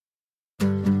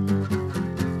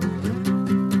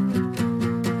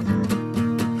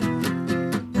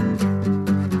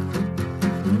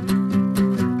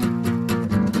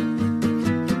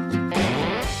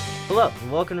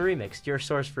welcome to Remixed, your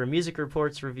source for music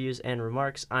reports, reviews, and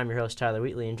remarks. I'm your host, Tyler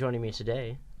Wheatley, and joining me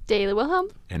today, Daily Wilhelm.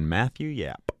 And Matthew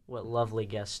Yap. What lovely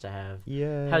guests to have.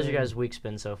 Yeah. How's your guys' week's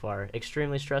been so far?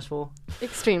 Extremely stressful?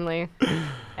 Extremely.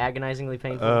 Agonizingly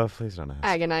painful? Please don't ask.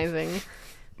 Agonizing.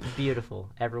 Beautiful.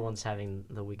 Everyone's having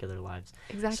the week of their lives.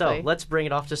 Exactly. So, let's bring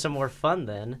it off to some more fun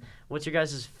then. What's your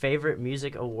guys' favorite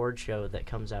music award show that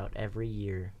comes out every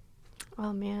year?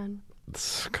 Oh, man.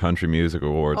 It's Country Music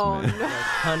Awards, Oh, man. no. The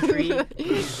Country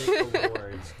Music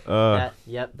Awards.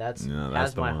 That's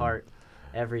has the my one. heart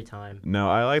every time. No,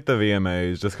 I like the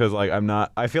VMAs just because,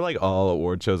 I feel like all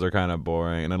award shows are kind of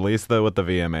boring. And at least with the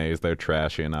VMAs, they're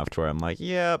trashy enough to where I'm like,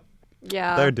 yep,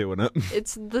 Yeah. they're doing it.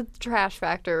 It's the trash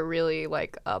factor really,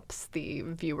 ups the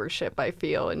viewership, I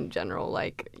feel, in general.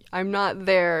 I'm not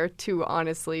there to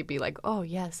honestly be like, oh,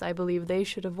 yes, I believe they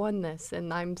should have won this,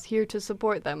 and I'm here to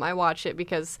support them. I watch it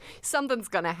because something's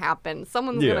going to happen.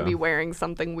 Someone's going to be wearing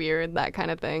something weird, that kind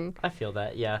of thing. I feel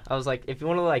that, yeah. I was like, if you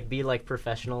want to, be,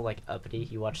 professional, uppity,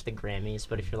 you watch the Grammys.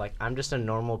 But if you're like, I'm just a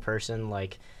normal person,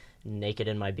 naked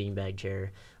in my beanbag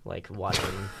chair, watching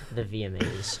the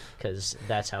VMAs, because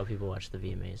that's how people watch the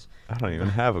VMAs. I don't even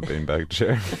have a beanbag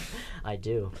chair. I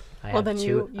do. I Well, have then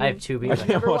two. I have two I beanbag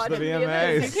can't watch the a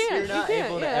VMAs. You can't. You're not you can't,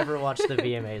 able to ever watch the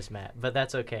VMAs, Matt, but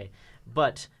that's okay.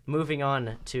 But moving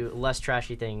on to less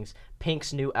trashy things,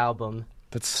 Pink's new album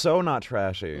That's so not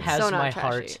trashy. has So not my trashy.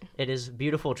 heart. It is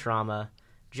Beautiful Trauma.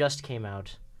 Just came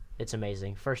out. It's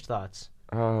amazing. First thoughts.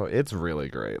 Oh, it's really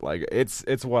great.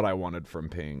 It's what I wanted from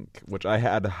Pink, which I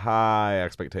had high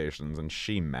expectations, and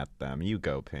she met them. You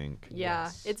go, Pink. Yeah,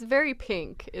 Yes. it's very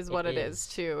Pink is what It it is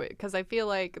too, because I feel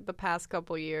like the past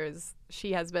couple years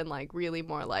she has been really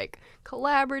more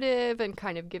collaborative and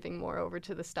kind of giving more over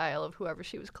to the style of whoever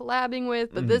she was collabing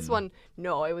with. But this one,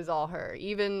 no, it was all her.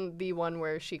 Even the one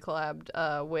where she collabed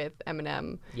with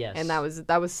Eminem, Yes. and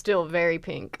that was still very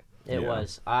Pink. It Yeah.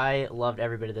 was. I loved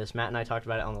every bit of this. Matt and I talked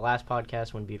about it on the last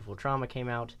podcast when Beautiful Trauma came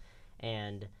out,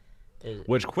 and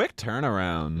Which quick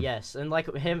turnaround. yes, and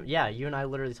him, yeah, you and I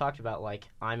literally talked about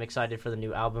I'm excited for the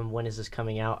new album. When is this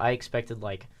coming out? I expected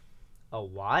a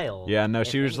while. Yeah, no, if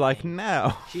she was like, anything.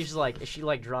 no. She's she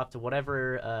dropped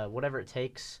whatever it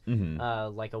takes,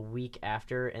 a week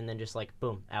after, and then just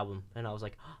boom, album, and I was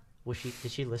like.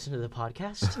 Did she listen to the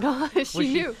podcast?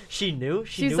 She knew. She knew.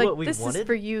 She She's knew like, what we this wanted. is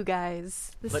for you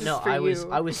guys. This But is no, for I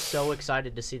you. was so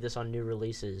excited to see this on new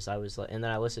releases. I was, and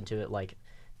then I listened to it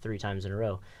 3 times in a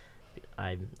row.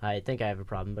 I think I have a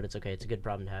problem, but it's okay. It's a good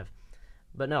problem to have.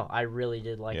 But no, I really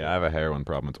did like Yeah, it. I have a heroin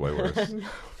problem. It's way worse.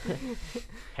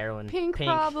 Heroin, Pink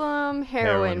problem,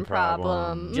 heroin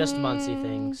problem. just Mm. Muncie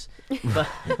things. But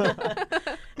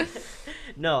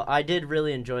no, I did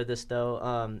really enjoy this though.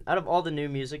 Out of all the new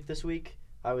music this week,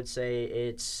 I would say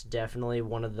it's definitely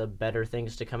one of the better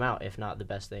things to come out, if not the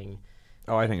best thing.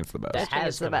 Oh, I think it's the best. I That think has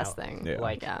it's the come best out. thing.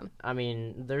 Yeah. Yeah. I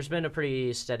mean, there's been a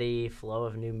pretty steady flow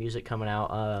of new music coming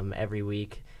out every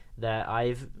week that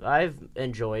I've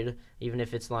enjoyed, even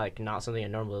if it's not something I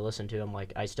normally listen to. I'm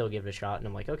I still give it a shot, and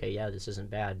I'm okay, yeah, this isn't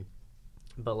bad.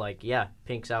 But yeah,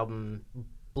 Pink's album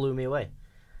blew me away.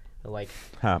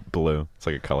 Blue. It's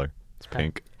like a color. It's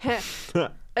pink. Oh,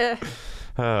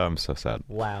 I'm so sad.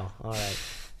 Wow. All right.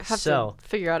 Have So to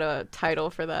figure out a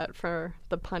title for that, for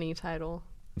the punny title.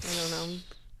 I don't know.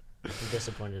 I'm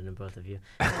disappointed in both of you.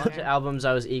 On to albums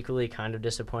I was equally kind of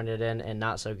disappointed in and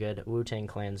not so good. Wu-Tang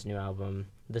Clan's new album,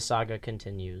 The Saga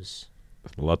Continues.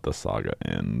 Let the saga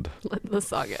end. The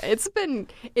saga.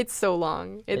 It's so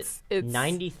long. It's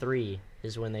 93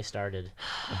 is when they started.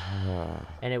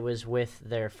 And it was with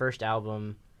their first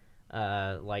album,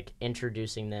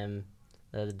 introducing them.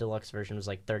 The deluxe version was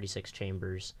 36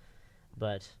 chambers.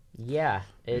 But yeah,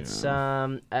 it's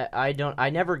I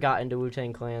never got into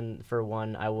Wu-Tang Clan for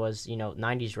one. I was,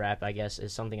 90s rap, I guess,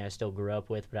 is something I still grew up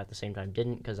with, but at the same time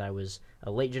didn't, because I was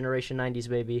a late generation 90s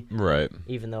baby. Right.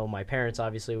 Even though my parents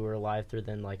obviously were alive through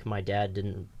then, my dad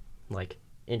didn't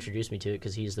introduce me to it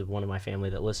because he's the one of my family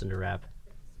that listened to rap.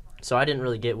 So I didn't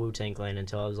really get Wu-Tang Clan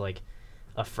until I was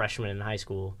a freshman in high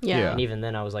school. Yeah. And even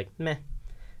then I was meh.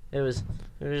 It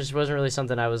just wasn't really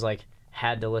something I was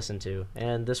had to listen to,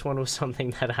 and this one was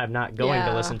something that I'm not going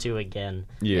to listen to again.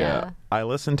 Yeah. I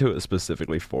listened to it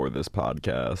specifically for this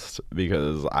podcast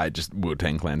because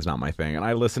Wu-Tang Clan's not my thing, and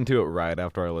I listened to it right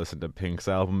after I listened to Pink's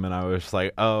album, and I was just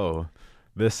like, oh,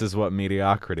 this is what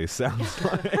mediocrity sounds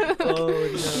like. Oh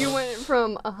no! You went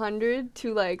from 100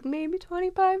 to maybe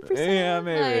 25%. Yeah,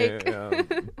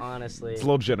 maybe. Honestly, It's a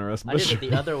little generous, I but did it sure.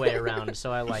 the other way around.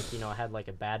 So I I had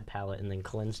a bad palate and then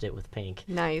cleansed it with Pink,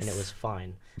 Nice. and it was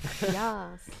fine.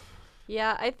 Yes.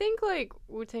 Yeah, I think like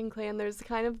Wu-Tang Clan, there's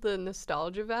kind of the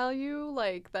nostalgia value,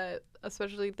 like that,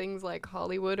 especially things like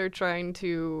Hollywood are trying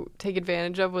to take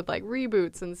advantage of with like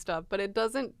reboots and stuff, but it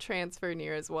doesn't transfer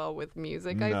near as well with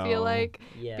music, I feel No. like.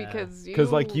 Yeah.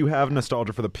 Because Like you have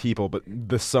nostalgia for the people, but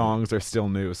the songs are still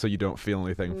new, so you don't feel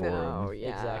anything for No, them. yeah.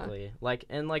 Exactly. Like,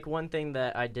 and like one thing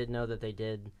that I did know that they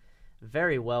did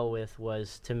very well with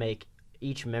was to make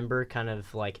each member kind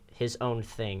of like his own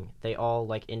thing. They all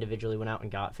like individually went out and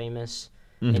got famous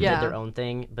and Yeah. did their own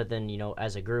thing, but then, you know,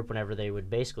 as a group, whenever they would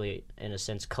basically, in a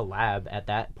sense, collab at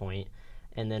that point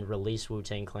and then release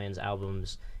Wu-Tang Clan's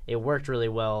albums, it worked really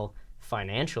well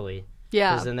financially.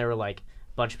 Yeah. Because then there were like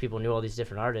a bunch of people knew all these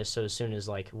different artists, so as soon as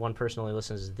like one person only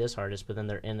listens to this artist, but then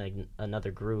they're in another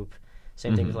group.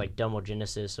 Same thing with like Domo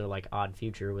Genesis or like Odd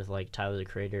Future with like Tyler the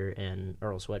Creator and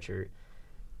Earl Sweatshirt.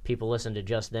 People listen to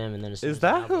just them, and then as soon Is as the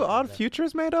that who album Odd comes out- Future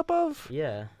is made up of?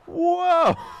 Yeah.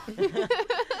 Whoa!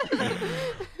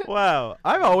 Wow,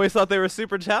 I've always thought they were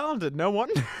super talented. No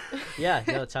wonder. Yeah,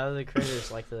 no, Tyler the Creator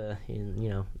is like the you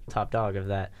know top dog of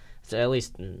that. So at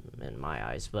least in my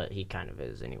eyes, but he kind of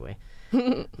is anyway.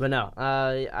 But no,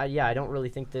 I don't really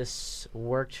think this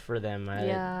worked for them.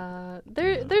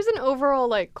 There's an overall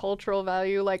like cultural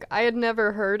value. Like I had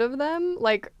never heard of them,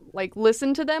 like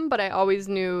listened to them, but I always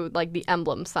knew like the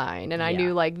emblem sign, and I Yeah.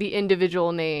 knew like the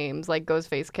individual names, like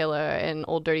Ghostface Killer and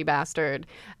Old Dirty Bastard,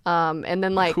 and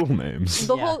then like Cool names.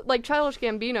 the Yeah. whole like Childish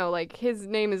Gambino, like his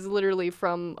name is literally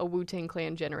from a Wu-Tang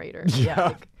Clan generator.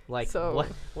 Yeah, like So-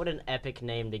 what an epic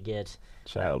name to get.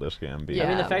 Childish Gambino. Yeah, I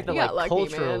mean, the fact that you got like lucky, man.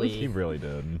 culturally, He really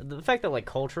did. the fact that like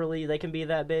culturally they can be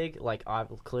that big, like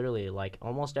clearly like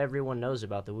almost everyone knows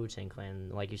about the Wu-Tang Clan.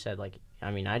 Like you said, like I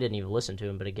mean I didn't even listen to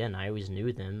them, but again I always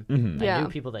knew them. I Yeah. knew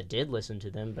people that did listen to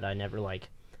them, but I never like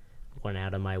went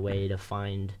out of my way to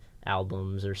find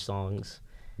albums or songs.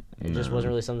 It just wasn't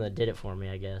really something that did it for me,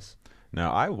 I guess. No,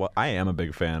 I am a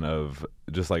big fan of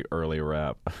just like early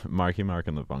rap. Marky Mark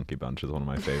and the Funky Bunch is one of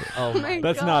my favorites. Oh my my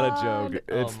That's not a God. joke.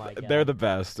 Oh It's my God. they're the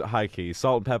best. High key,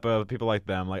 Salt and Pepper, people like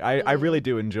them. Like I really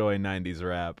do enjoy '90s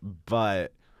rap,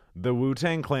 but the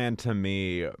Wu-Tang Clan to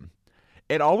me,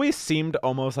 it always seemed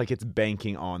almost like it's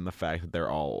banking on the fact that they're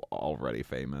all already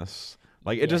famous.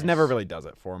 Like it just Yes. never really does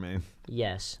it for me.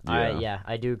 Yes, Yeah.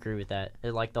 I do agree with that.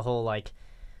 Like the whole like,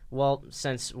 well,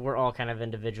 since we're all kind of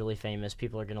individually famous,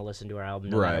 people are gonna listen to our album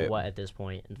no matter Right. what at this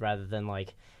point, rather than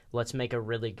like, let's make a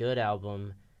really good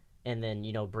album, and then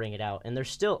bring it out. And they're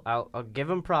still, I'll give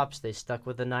them props. They stuck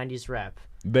with the '90s rap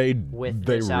They with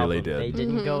they this really album. did. They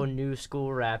didn't go new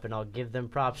school rap, and I'll give them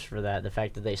props for that. The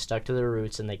fact that they stuck to their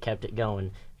roots and they kept it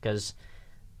going, because.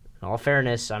 In all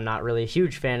fairness, I'm not really a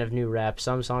huge fan of new rap.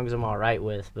 Some songs I'm all right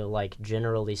with, but like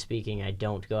generally speaking, I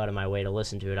don't go out of my way to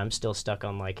listen to it. I'm still stuck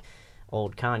on like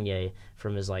old Kanye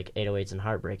from his like 808s and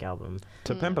Heartbreak album.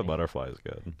 To Pimp a Butterfly is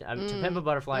good. To Pimp a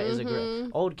Butterfly is a great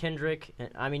old Kendrick.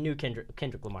 I mean new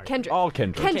Kendrick Lamar. Kendrick. All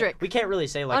Kendrick. Kendrick. We can't really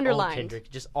say like Underlined. old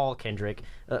Kendrick, just all Kendrick.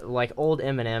 Like old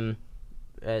Eminem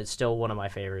is still one of my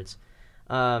favorites.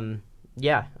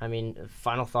 Yeah, I mean,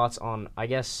 final thoughts on I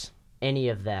guess any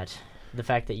of that. The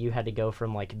fact that you had to go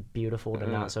from like beautiful to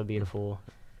not so beautiful.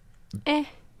 Eh.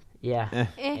 Yeah.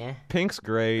 Eh. Pink's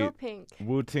great. Go Pink.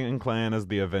 Wu-Tang Clan is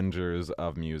the Avengers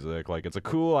of music. Like, it's a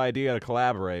cool idea to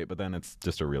collaborate, but then it's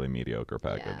just a really mediocre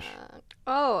package. Yeah.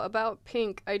 Oh, about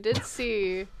Pink, I did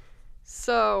see.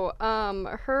 So,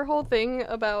 her whole thing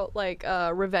about like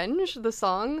Revenge, the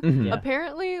song, Yeah.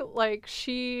 apparently, like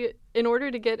she, in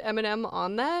order to get Eminem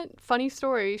on that, funny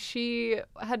story, she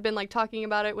had been like talking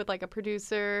about it with like a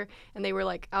producer, and they were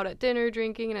like out at dinner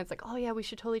drinking, and it's like, oh yeah, we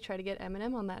should totally try to get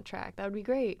Eminem on that track. That would be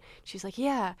great. She's like,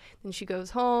 yeah. Then she goes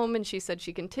home, and she said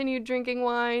she continued drinking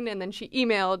wine, and then she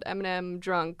emailed Eminem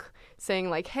drunk, saying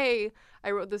like, hey, I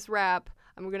wrote this rap.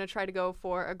 I'm going to try to go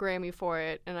for a Grammy for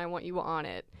it, and I want you on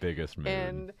it. Biggest mood.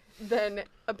 And then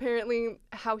apparently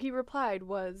how he replied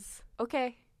was,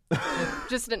 okay.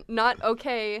 Just not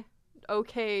okay,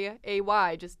 okay,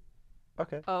 just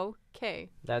okay. okay.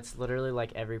 That's literally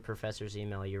like every professor's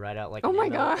email. You write out like Oh an my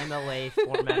God. MLA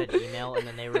formatted email, and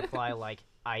then they reply like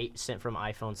I sent from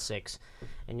iPhone 6,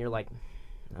 and you're like,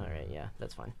 all right, yeah,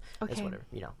 that's fine. That's Okay. whatever.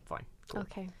 Fine. Cool.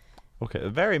 Okay. Okay,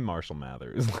 very Marshall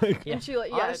Mathers. Like, Yeah. And she,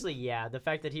 like, yeah. Honestly, yeah. The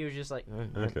fact that he was just like,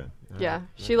 okay. Yeah.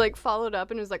 She like followed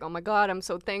up and was like, oh my God, I'm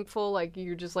so thankful. Like,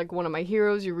 you're just like one of my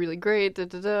heroes. You're really great. Da,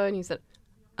 da, da. And he said,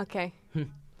 okay.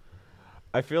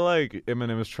 I feel like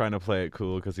Eminem is trying to play it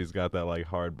cool because he's got that like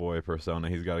hard boy persona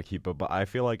he's got to keep up. But I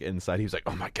feel like inside he's like,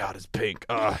 oh my God, it's Pink.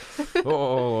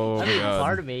 Oh, I mean, God.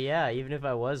 part of me, yeah. Even if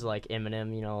I was like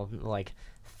Eminem, like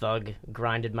thug,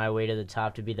 grinded my way to the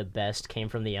top to be the best, came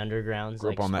from the undergrounds, Grew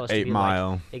like up on that supposed to 8 be,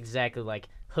 Mile. like, exactly, like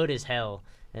hood as hell.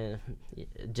 And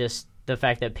just the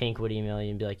fact that Pink would email you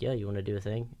and be like, "Yeah, you want to do a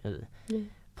thing?"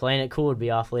 Playing it cool would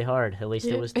be awfully hard. At least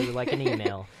it was through like an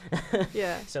email.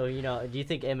 Yeah. So do you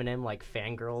think Eminem like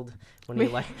fangirled when he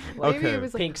like Maybe it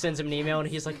was Pink sends him an email and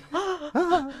he's like,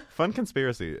 Fun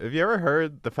conspiracy. Have you ever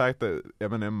heard the fact that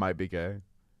Eminem might be gay?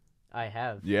 I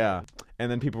have. Yeah. And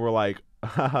then people were like,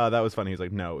 haha, that was funny. He's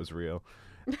like, no, it was real.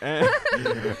 And,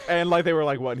 and like they were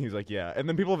like, what? And he's like, yeah. And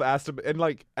then people have asked him, and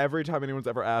like every time anyone's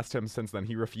ever asked him since then,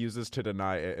 he refuses to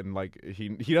deny it, and like he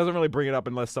doesn't really bring it up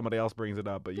unless somebody else brings it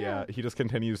up. But yeah, he just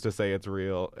continues to say it's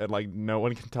real, and like no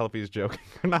one can tell if he's joking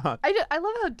or not. I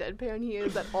love how deadpan he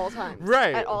is at all times.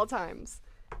 Right. At all times.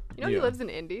 You know he lives in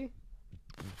Indy.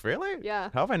 Really? Yeah.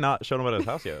 How have I not shown him at his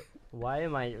house yet? Why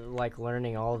am I like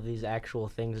learning all of these actual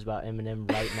things about Eminem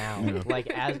right now?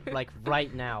 like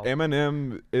right now.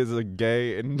 Eminem is a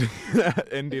gay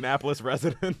Indianapolis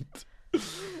resident.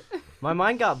 My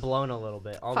mind got blown a little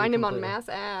bit. Find him on Mass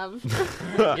Ave.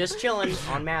 Just chilling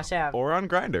on Mass Ave. Or on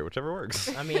Grindr, whichever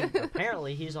works. I mean,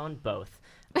 apparently he's on both.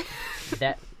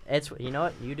 You know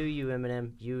what? You do you,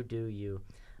 Eminem. You do you.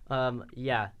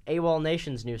 Yeah. AWOL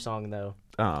Nation's new song though.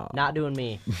 Not doing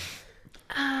me.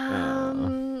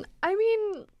 I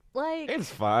mean, like, it's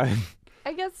fine.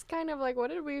 I guess kind of like, what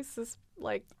did we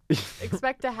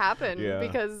expect to happen? Yeah.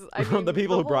 Because I mean, the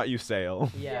people who brought you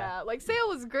Sail. Yeah, like Sail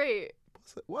was great.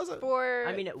 Was it? For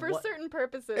certain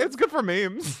purposes. It's good for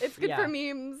memes. It's good for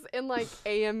memes and like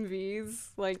AMVs,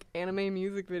 like anime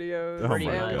music videos. Oh Pretty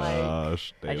my much.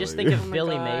 gosh. I just Daily. think of Oh my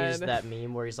Billy God. Mays, that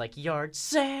meme where he's like, yard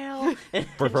sale.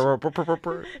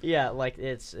 Yeah, like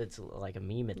it's like a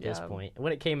meme at this Yeah. point.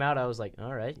 When it came out, I was like,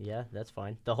 all right, yeah, that's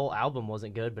fine. The whole album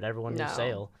wasn't good, but everyone knew No.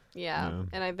 Sale. Yeah, Yeah.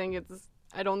 and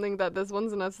I don't think that this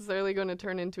one's necessarily going to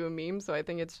turn into a meme, so I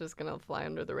think it's just going to fly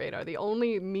under the radar. The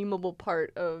only memeable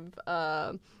part of,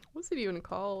 what's it even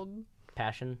called?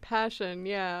 Passion. Passion,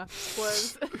 yeah,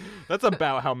 was... That's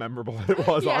about how memorable it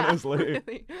was, Yeah, honestly.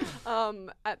 really.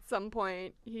 At some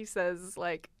point, he says,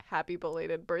 like, happy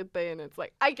belated birthday, and it's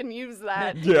like, I can use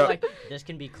that. Yeah. Like, this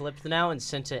can be clipped now and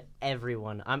sent to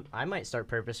everyone. I might start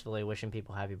purposefully wishing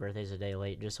people happy birthdays a day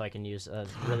late just so I can use a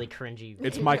really cringy.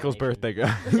 It's Michael's birthday,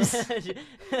 guys.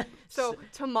 So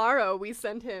tomorrow, we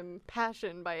send him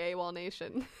Passion by AWOL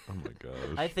Nation. Oh my gosh.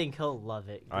 I think he'll love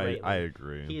it greatly. I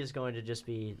agree. He is going to just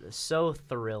be so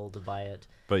thrilled by it.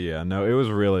 But yeah, no, it was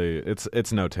really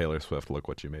it's no Taylor Swift. Look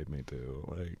what you made me do.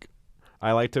 Like,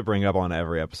 I like to bring up on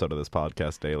every episode of this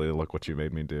podcast daily. Look what you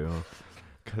made me do,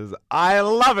 because I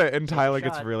love it. And Tyler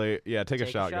gets shot. really take a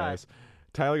shot, guys.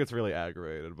 Tyler gets really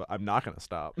aggravated, but I'm not gonna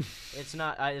stop. It's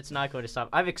not going to stop.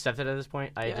 I've accepted at this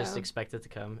point. I just Yeah. expect it to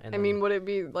come. And I mean, would it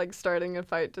be like starting a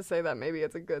fight to say that maybe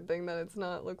it's a good thing that it's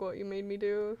not Look What You Made Me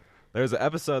Do? There's an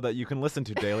episode that you can listen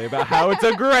to daily about how it's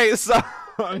a great song.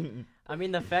 I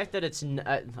mean, the fact that it's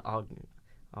I'll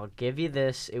give you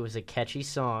this. It was a catchy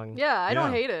song. Yeah, I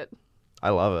don't Yeah. hate it. I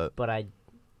love it. But I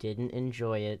didn't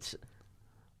enjoy it.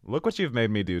 Look what you've made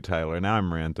me do, Tyler. Now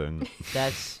I'm ranting.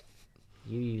 That's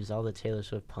you use all the Taylor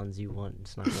Swift puns you want.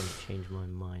 It's not going to change my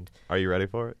mind. Are you ready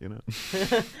for it? You know.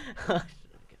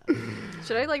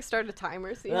 Should I like start a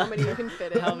timer, see how many you can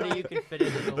fit in? How many you can fit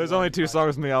in? There's only 2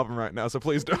 songs in the album right now, so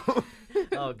please don't.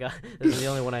 Oh god, this is the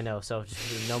only one I know. So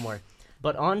just no more.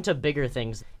 But on to bigger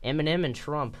things. Eminem and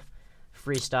Trump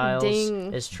freestyles.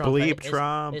 Ding. Is Trump Bleep is-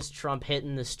 Trump. Is Trump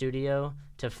hitting the studio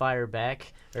to fire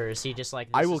back, or is he just like?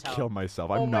 I this will is how- kill myself.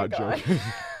 Oh I'm my not God. joking.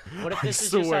 What if this I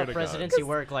is just swear how to God. presidency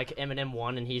work? Like Eminem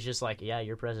won, and he's just like, yeah,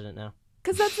 you're president now.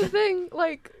 Because that's the thing.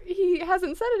 Like, he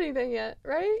hasn't said anything yet,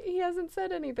 right? He hasn't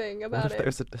said anything about What if it.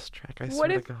 there's a diss track? I What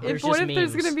swear if, to God. There's what just if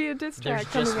there's memes. going to be a diss track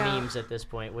There's just coming out? memes at this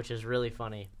point, which is really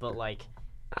funny. But like,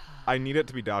 I need it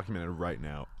to be documented right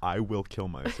now. I will kill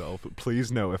myself.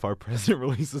 Please know if our president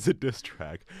releases a diss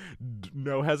track,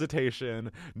 no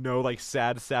hesitation, no like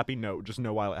sad, sappy note. Just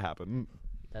know while it happened.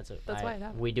 that's why it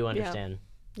happened. We do understand.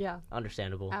 Yeah,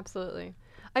 Understandable. absolutely.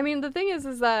 I mean, the thing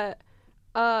is that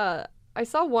I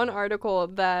saw one article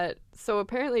that, so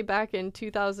apparently back in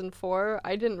 2004,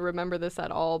 I didn't remember this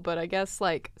at all, but I guess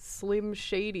like Slim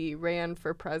Shady ran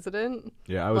for president.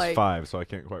 Yeah, I was Like- 5, so I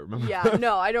can't quite remember. Yeah,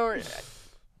 no, I don't.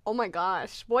 Oh my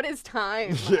gosh, what is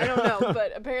time? I don't know,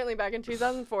 but apparently back in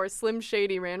 2004, Slim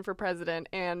Shady ran for president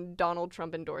and Donald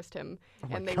Trump endorsed him.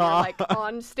 And they were like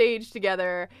on stage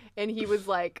together, and he was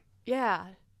like, yeah,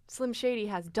 Slim Shady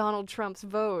has Donald Trump's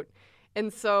vote.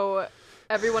 And so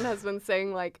everyone has been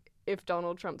saying, like, if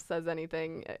Donald Trump says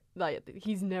anything, like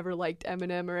he's never liked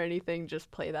Eminem or anything, just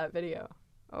play that video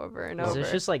over and Was over.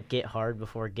 this just like Get Hard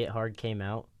before Get Hard came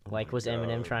out? Like, was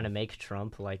Eminem God. trying to make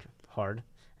Trump like hard,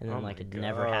 and then Oh like my it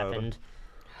never God. happened?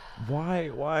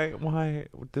 Why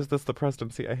is this the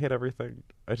presidency? I hate everything.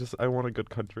 I want a good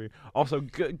country. Also,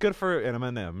 good for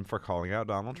Eminem for calling out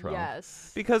Donald Trump.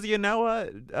 Yes. Because you know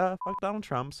what? Fuck Donald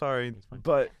Trump. Sorry,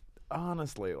 but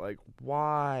honestly, like,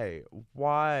 why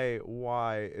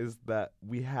is that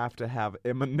we have to have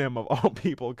Eminem of all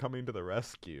people coming to the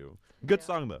rescue? Good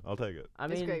song though. I'll take it. I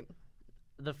It's mean, great.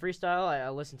 the freestyle, I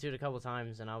listened to it a couple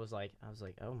times, and I was like,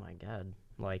 oh my god,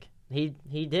 like he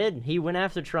went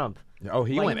after Trump. Oh,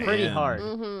 he like, went pretty in. hard.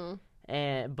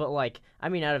 Mm-hmm. But like, I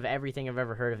mean, out of everything I've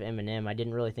ever heard of Eminem, I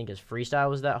didn't really think his freestyle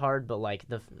was that hard. But like,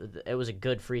 it was a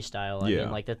good freestyle. I Yeah.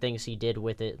 mean, like the things he did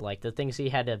with it, like the things he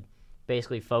had to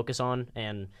basically focus on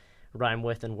and rhyme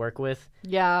with and work with.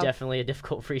 Yeah. Definitely a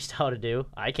difficult freestyle to do.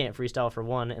 I can't freestyle for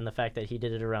one, and the fact that he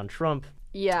did it around Trump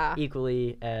Yeah.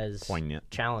 equally as Poignant.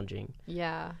 challenging.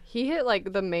 Yeah, he hit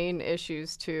like the main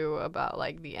issues too about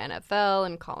like the NFL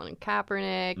and Colin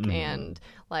Kaepernick and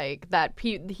like that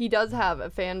he does have a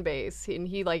fan base and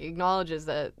he like acknowledges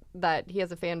that he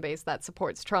has a fan base that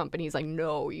supports Trump and he's like,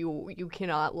 no, you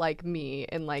cannot like me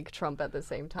and like Trump at the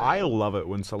same time. I love it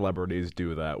when celebrities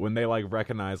do that. When they like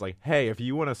recognize, like, hey, if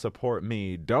you want to support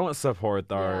me, don't support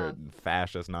our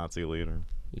fascist Nazi leader.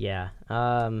 Yeah.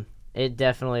 It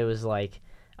definitely was like,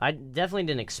 I definitely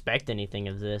didn't expect anything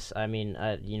of this. I mean,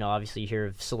 you know, obviously you hear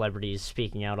of celebrities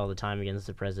speaking out all the time against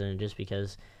the president just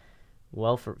because,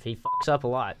 well, he fucks up a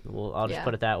lot. Well, I'll just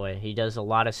put it that way. He does a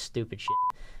lot of stupid shit.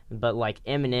 But like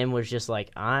Eminem was just like,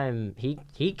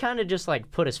 he kind of just like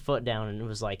put his foot down and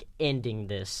was like ending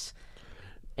this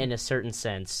in a certain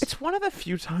sense. It's one of the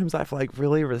few times I've like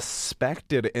really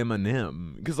respected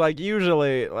Eminem because like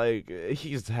usually like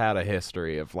he's had a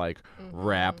history of like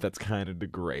rap that's kind of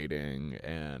degrading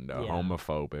and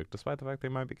homophobic, despite the fact they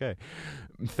might be gay.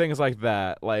 Things like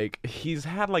that. Like he's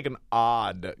had like an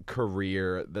odd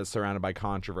career that's surrounded by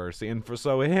controversy, and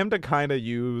so him to kind of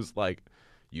use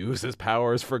his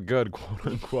powers for good, quote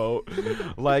unquote,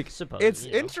 like it's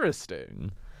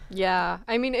interesting. Yeah,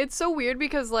 I mean, it's so weird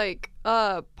because, like,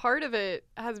 part of it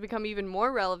has become even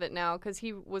more relevant now because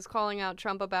he was calling out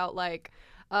Trump about, like,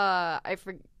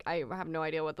 I have no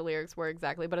idea what the lyrics were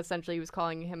exactly, but essentially he was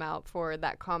calling him out for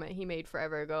that comment he made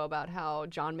forever ago about how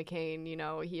John McCain, you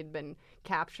know, he had been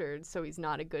captured, so he's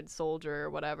not a good soldier or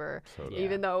whatever,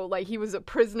 even though, like, he was a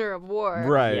prisoner of war.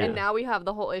 Right. And now we have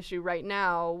the whole issue right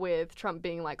now with Trump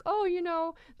being like, oh, you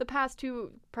know, the past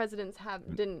two presidents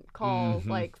didn't call,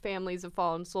 like, families of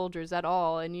fallen soldiers at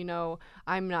all, and, you know,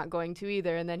 I'm not going to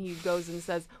either. And then he goes and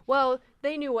says, well,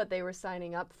 they knew what they were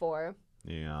signing up for.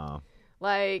 Yeah.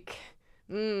 Like,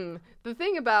 the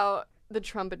thing about the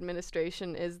Trump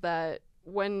administration is that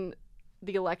when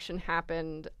the election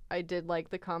happened, I did like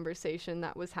the conversation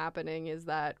that was happening is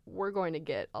that we're going to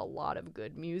get a lot of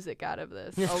good music out of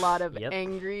this. A lot of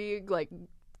angry, like,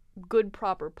 good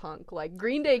proper punk. Like,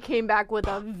 Green Day came back with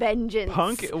a vengeance.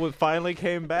 Punk finally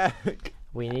came back.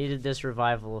 We needed this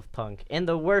revival of punk in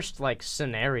the worst like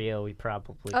scenario we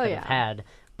probably could have had,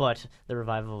 but the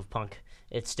revival of punk,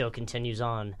 it still continues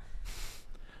on.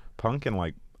 Punk and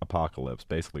like apocalypse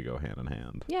basically go hand in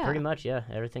hand. Yeah. Pretty much, yeah.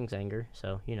 Everything's anger,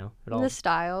 so you know it all. The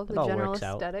style, the all general works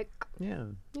out. aesthetic. Yeah.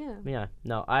 Yeah. Yeah,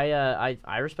 no,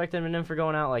 I respect Eminem for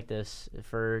going out like this,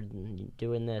 for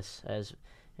doing this. As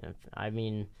you know, I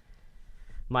mean,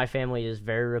 my family is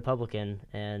very Republican,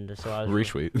 and so I was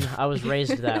Retweet. I was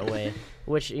raised that way.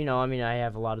 Which you know, I mean, I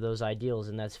have a lot of those ideals,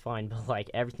 and that's fine. But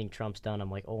like everything Trump's done, I'm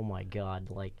like, oh my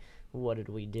god, like what did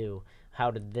we do?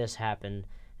 How did this happen?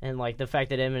 And like the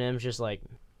fact that Eminem's just like,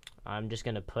 I'm just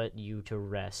gonna put you to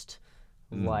rest,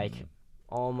 like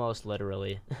almost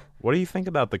literally. What do you think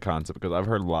about the concept? Because I've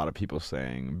heard a lot of people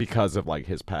saying, because of like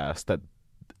his past, that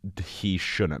he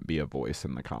shouldn't be a voice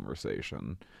in the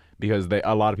conversation. Because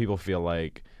a lot of people feel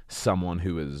like someone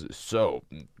who is so,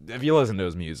 if you listen to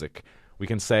his music, we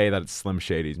can say that it's Slim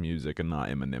Shady's music and not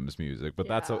Eminem's music, but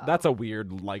that's a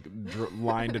weird like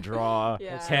line to draw.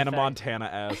 Hannah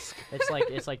Montana-esque.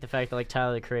 It's like the fact that like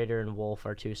Tyler the Creator and Wolf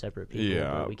are two separate people.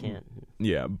 But we can't.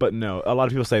 Yeah, but no, a lot of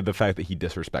people say the fact that he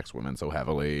disrespects women so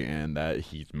heavily and that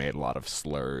he's made a lot of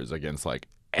slurs against like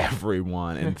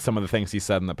everyone and some of the things he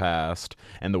said in the past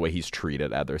and the way he's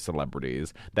treated other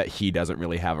celebrities, that he doesn't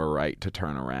really have a right to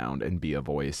turn around and be a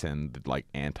voice in the like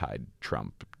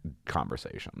anti-Trump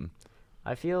conversation.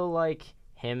 I feel like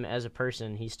him as a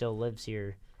person, he still lives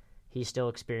here. He still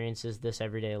experiences this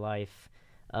everyday life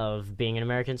of being an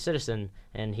American citizen,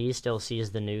 and he still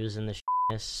sees the news and the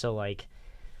shitness. So, like,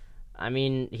 I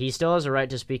mean, he still has a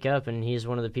right to speak up, and he's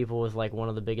one of the people with, like, one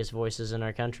of the biggest voices in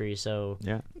our country. So,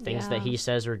 things that he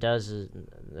says or does,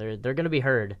 they're going to be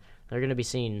heard. They're going to be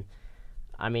seen.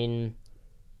 I mean,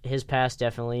 his past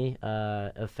definitely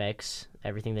affects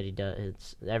everything that he does.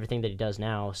 It's everything that he does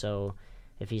now. So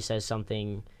if he says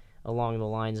something along the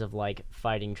lines of like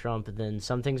fighting Trump, then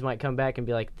some things might come back and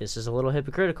be like, this is a little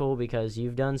hypocritical because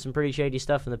you've done some pretty shady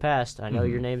stuff in the past. I know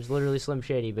your name's literally Slim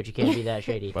Shady, but you can't be that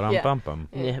shady. But I'm Yeah. bump him.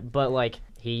 Yeah, but like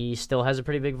he still has a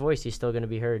pretty big voice. He's still going to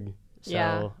be heard.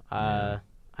 So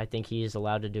I think he's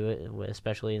allowed to do it,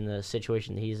 especially in the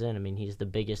situation that he's in. I mean, he's the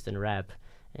biggest in rap,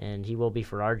 and he will be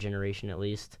for our generation at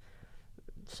least.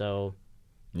 So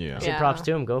Yeah. I say Yeah. props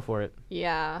to him. Go for it.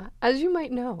 Yeah. As you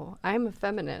might know, I'm a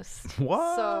feminist.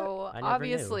 What? So I never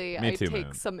obviously Me I too, take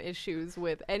man. some issues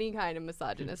with any kind of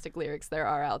misogynistic lyrics there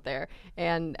are out there.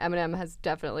 And Eminem has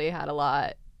definitely had a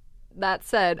lot. That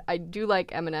said, I do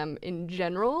like Eminem in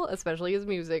general, especially his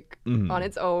music on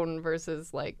its own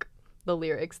versus like the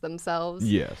lyrics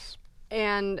themselves. Yes.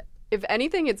 And if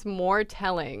anything, it's more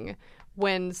telling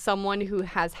when someone who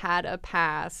has had a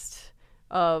past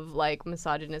of like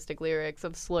misogynistic lyrics,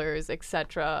 of slurs,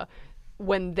 etc.,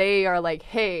 when they are like,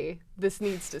 hey, this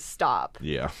needs to stop.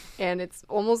 Yeah. And it's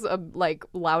almost a like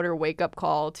louder wake up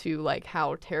call to like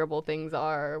how terrible things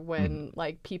are when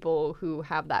like people who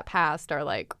have that past are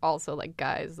like also like,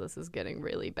 guys, this is getting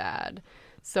really bad.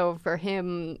 So for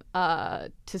him to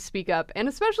speak up, and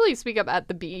especially speak up at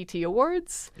the BET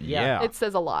Awards, Yeah. it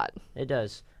says a lot. It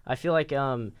does. I feel like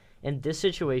in this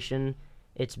situation,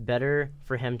 it's better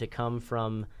for him to come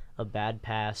from a bad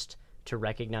past, to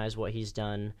recognize what he's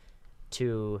done,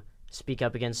 to speak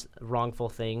up against wrongful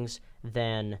things,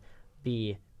 than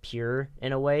be pure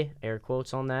in a way, air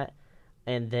quotes on that,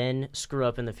 and then screw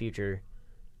up in the future,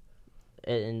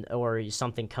 or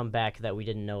something come back that we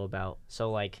didn't know about.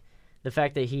 So like the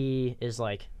fact that he is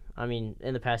like, I mean,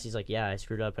 in the past he's like, yeah, I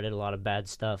screwed up, I did a lot of bad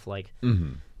stuff, like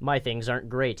my things aren't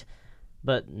great.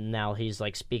 But now he's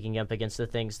like speaking up against the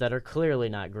things that are clearly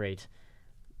not great.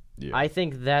 Yeah. I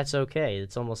think that's okay.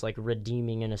 It's almost like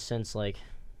redeeming in a sense, like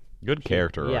Good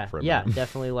character yeah, arc for him. yeah,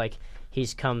 definitely. Like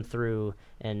he's come through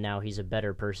and now he's a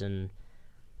better person.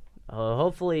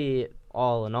 Hopefully,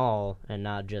 all in all, and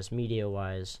not just media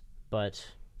wise. But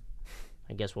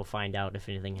I guess we'll find out if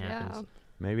anything happens. Yeah.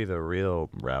 Maybe the real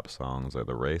rap songs are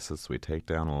the racists we take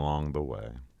down along the way.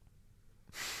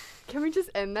 Can we just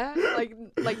end that?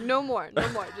 Like no more.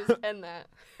 Just end that.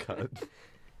 Cut.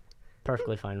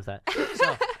 Perfectly fine with that.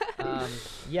 So,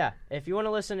 yeah, if you want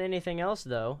to listen to anything else,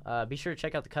 though, be sure to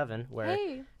check out The Coven, where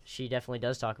Hey. she definitely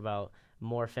does talk about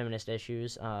more feminist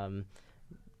issues.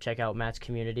 Check out Matt's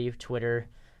community, Twitter.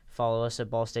 Follow us at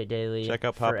Ball State Daily. Check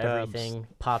out for Pop Tabs. everything.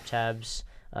 Pop Tabs.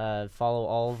 Follow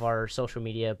all of our social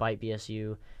media, Byte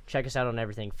BSU. Check us out on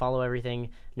everything. Follow everything.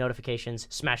 Notifications.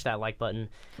 Smash that like button.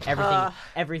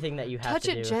 Everything that you have Touch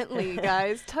to do. it gently,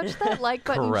 guys. Touch that like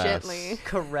button Caress. gently.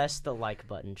 Caress the like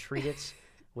button. Treat it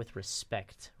with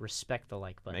respect. Respect the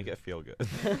like button. Make it feel good.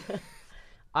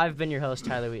 I've been your host,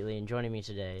 Tyler Wheatley, and joining me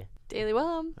today, Daily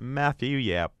Willem. Matthew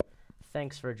Yap.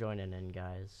 thanks for joining in,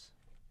 guys.